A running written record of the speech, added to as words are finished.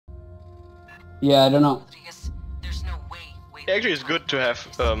Yeah, I don't know. There's no way. Actually, it's good to have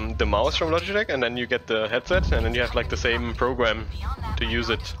the mouse from Logitech, and then you get the headset, and then you have like the same program to use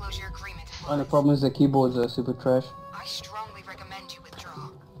it. Only problem is the keyboards are super trash. I strongly recommend you withdraw.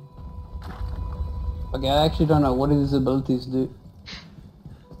 Okay, I actually don't know what do these abilities do.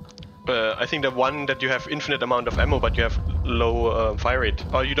 I think the one that you have infinite amount of ammo, but you have low fire rate.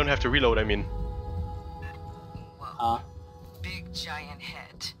 Oh, you don't have to reload, I mean. Ah, Big giant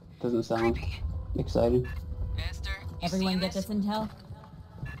head. doesn't sound Creepy. exciting. Esther, you Everyone seeing get this intel?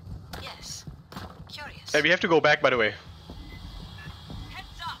 Yes. Curious. Hey, we have to go back, by the way, Heads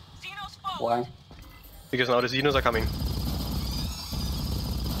up. Xenos forward. Why? because now the Xenos are coming,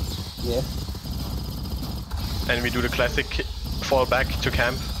 Yeah. and we do the classic fall back to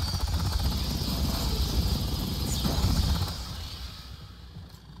camp.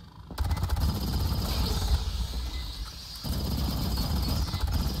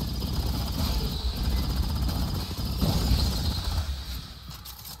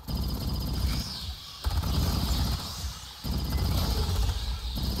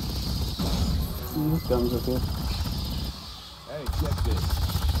 These guns are good. Hey, check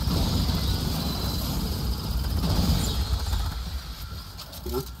this.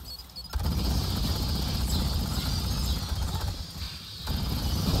 You know?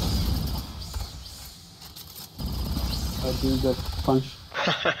 I do get punched.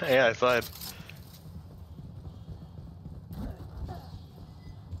 Yeah, I saw it.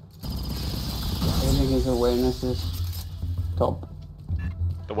 I think his awareness is top.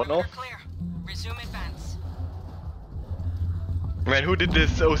 The what now? You're clear. Resume advance. Man, who did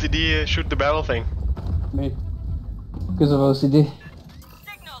this OCD shoot the barrel thing? Me. Because of OCD.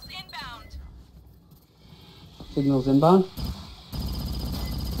 Signals inbound. Signals inbound.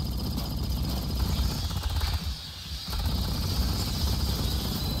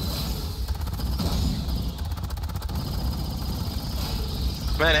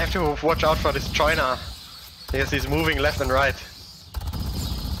 Man, I have to watch out for this China. Because he's moving left and right.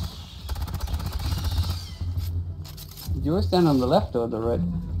 Did you always stand on the left or the right?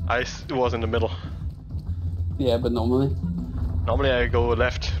 I was in the middle. Yeah, but normally. Normally I go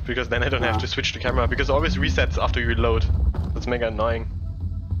left, because then I don't have to switch the camera, because it always resets after you reload. That's mega annoying.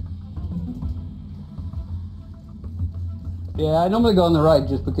 Yeah, I normally go on the right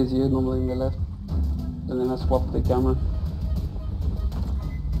just because you're normally on the left. And then I swap the camera.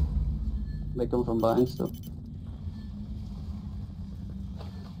 They come from behind still.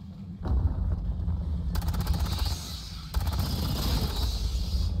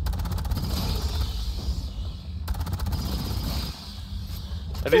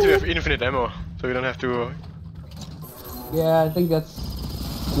 At least we have infinite ammo, so we don't have to... Yeah, I think that's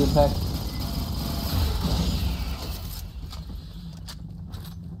the attack.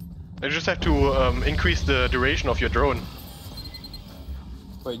 You just have to increase the duration of your drone.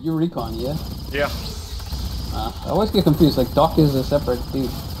 Wait, you recon, yeah? Yeah. I always get confused, like Doc is a separate dude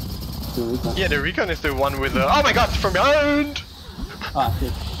to recon. Yeah, the recon is the one with the... Oh my god, from behind! Ah,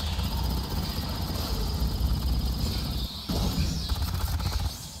 shit.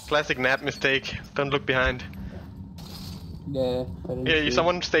 Classic nap mistake. Don't look behind. Yeah, I didn't Yeah, see it.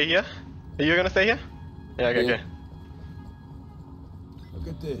 someone stay here? Are you gonna stay here? Yeah, okay, Yeah. okay. Look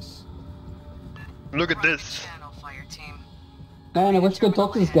at this. Look at this. Channel, Fireteam. Man, I wish I could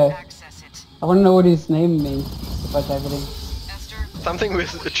talk to this guy. Access it. I want to know what his name means if I type it in. Esther, Something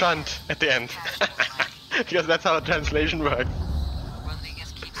with a chant at the end. Because that's how translation works.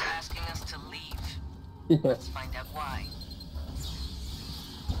 Rodriguez keeps asking us to leave. Yeah. Let's find out why.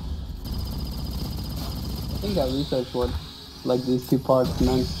 I think I researched what, like these two parts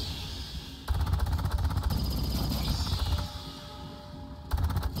meant.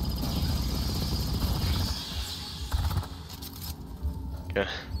 Okay.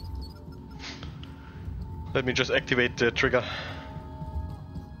 Let me just activate the trigger.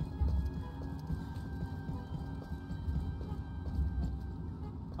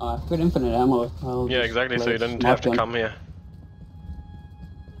 I've got infinite ammo. I'll Yeah, just exactly, so play you don't smart have to gun. come here.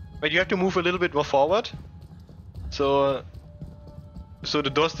 Wait, you have to move a little bit more forward. So the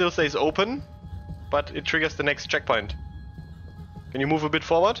door still stays open, but it triggers the next checkpoint. Can you move a bit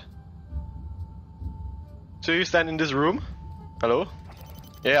forward? So you stand in this room? Hello?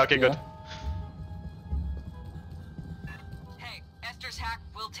 Yeah, okay, good. Hey, Esther's hack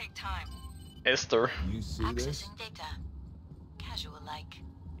will take time. Esther. You see this? Accessing data. Casual-like.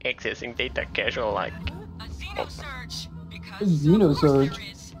 Accessing data casual like. A xenosurge. Because A xenosurge. of course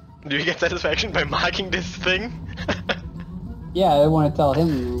there is. Do you get satisfaction by marking this thing? Yeah, I want to tell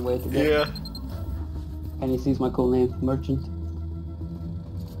him where to go. Yeah. And he sees my cool name, Merchant.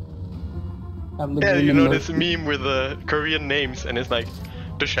 I'm the Yeah, green you know and this meme with the Korean names, and it's like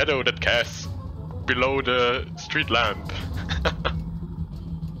the shadow that casts below the street lamp.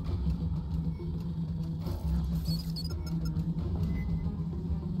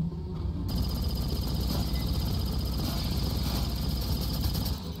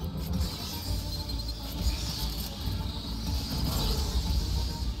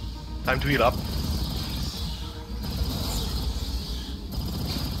 Time to heal up.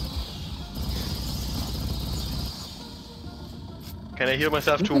 Can I heal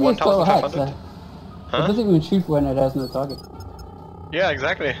myself to 1,500? It Huh? doesn't even shoot when it has no target. Yeah,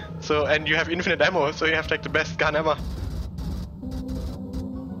 exactly. So, and you have infinite ammo, so you have like the best gun ever.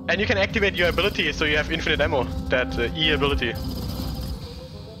 And you can activate your ability, so you have infinite ammo. That E ability.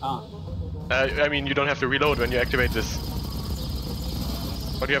 Ah. I mean, you don't have to reload when you activate this.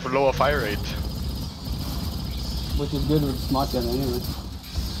 But you have a lower fire rate. Which is good with smart gun anyway.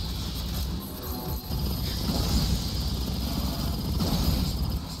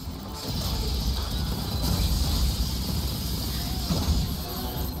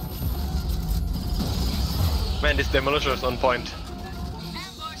 Man, this demolisher is on point.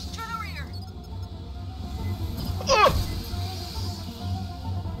 Ambush to the rear. Oh!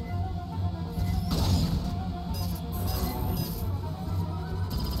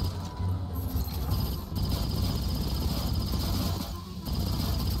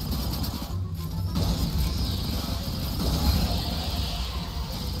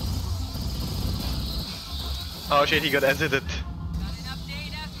 Oh shit, he got exited. Got an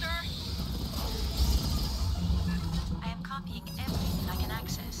update, Esther? I am copying everything I can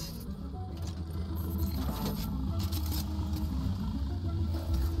access.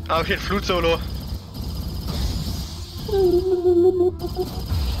 Oh shit, flute solo.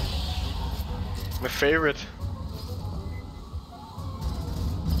 My favorite.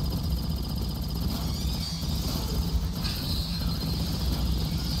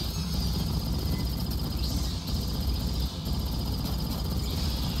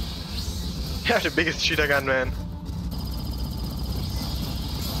 Yeah, the biggest cheetah gun, man.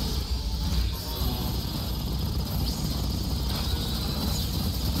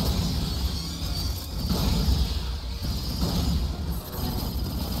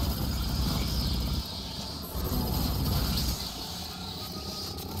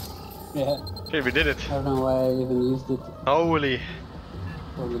 Yeah. Hey, we did it. I don't know why I even used it Holy.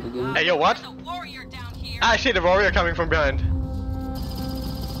 for the beginning. Hey, yo, what? There's a warrior down here. Ah, shit, a warrior coming from behind.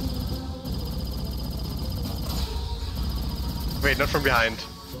 Wait, not from behind.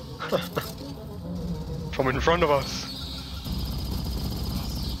 From in front of us.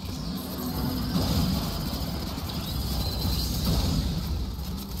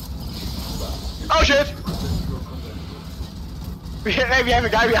 Oh shit! We have a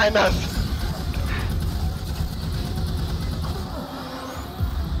guy behind us.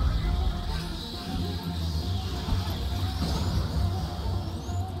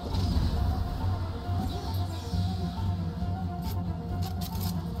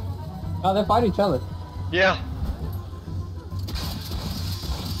 Oh, they fight each other. Yeah.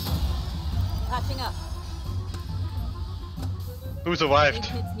 Patching up. Who survived?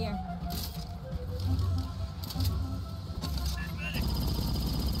 Kids here.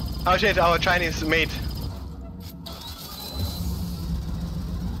 Oh shit, our Chinese mate.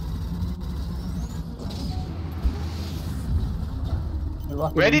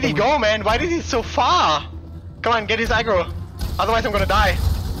 Where did he go, man? Why did he so far? Come on, get his aggro. Otherwise I'm gonna die.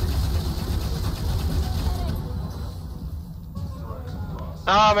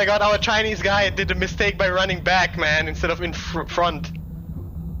 Oh my god, our Chinese guy did a mistake by running back, man, instead of in front.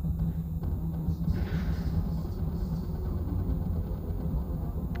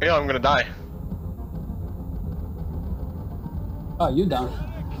 Yeah, I'm gonna die. Oh, you down.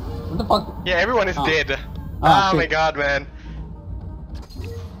 What the fuck? Yeah, everyone is dead. Ah, Oh my shit. god, man.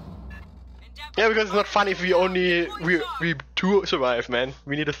 Yeah, because it's not fun if we only we two survive, man.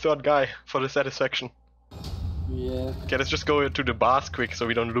 We need a third guy for the satisfaction. Yeah. Okay, let's just go to the bars quick so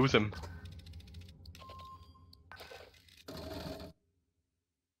we don't lose him.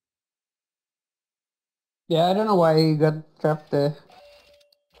 Yeah, I don't know why he got trapped there.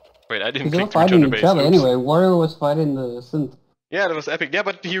 Wait, I didn't They were click to return fighting to each base. other Oops. anyway. Warrior was fighting the synth. Yeah, that was epic. Yeah,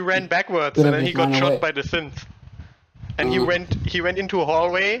 but he ran backwards Could and have then he just got ran shot away. by the synth. And he went into a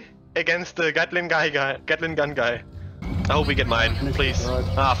hallway against the Gatling gun guy. I hope we get mine, please.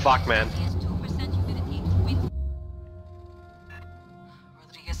 Ah, fuck, man. Is 2% humidity. With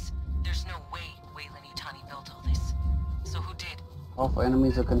Rodriguez, there's no way Weyland-Yutani built all this. So who did? Alpha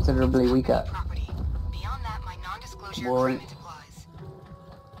enemies are considerably weaker. Property. Beyond that, my non-disclosure Boring. agreement applies.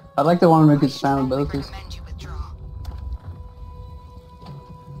 I like the one with good spam abilities. Recommend you withdraw.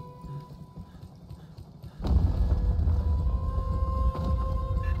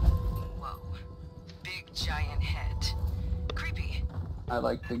 Whoa. Big giant head. Creepy. I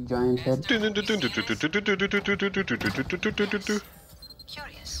like big giant head.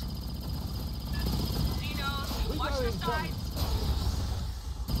 Curious. Xenos, watch the sides.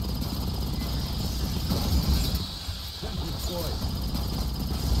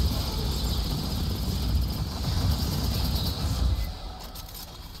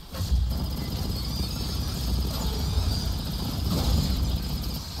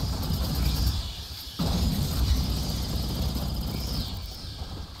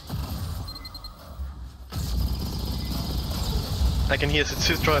 I can hear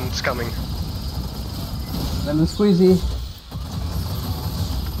citrons coming. Lemon squeezy.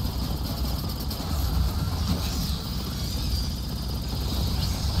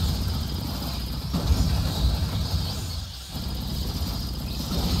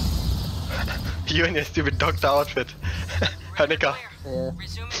 You and your stupid doctor outfit. Hanika. Yeah.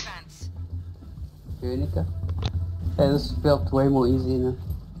 Resume advance. Unica. Yeah, this felt way more easy now.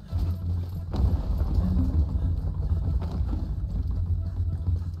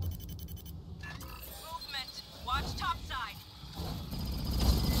 Movement. Watch top side.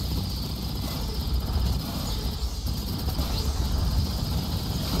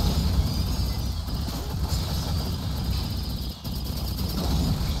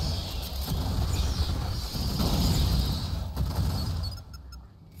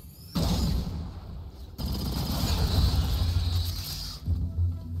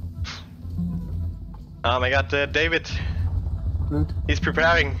 Oh my god, David. Root. He's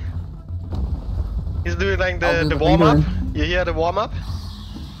preparing. He's doing like I'll do the the warm up. fingering. You hear the warm up?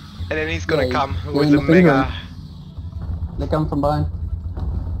 And then he's gonna Yeah, come he's with doing the the fingering. mega. They come from behind.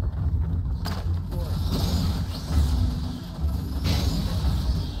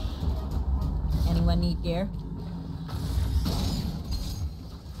 Anyone need gear?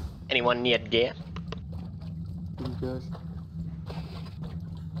 Anyone need gear? Good.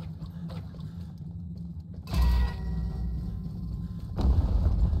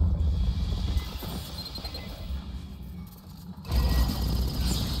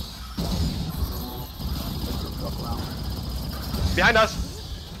 Behind us!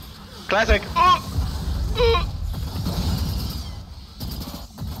 Classic! Oh! Oh!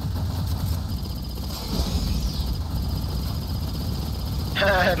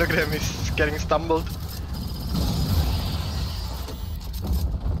 Look at him, he's getting stumbled.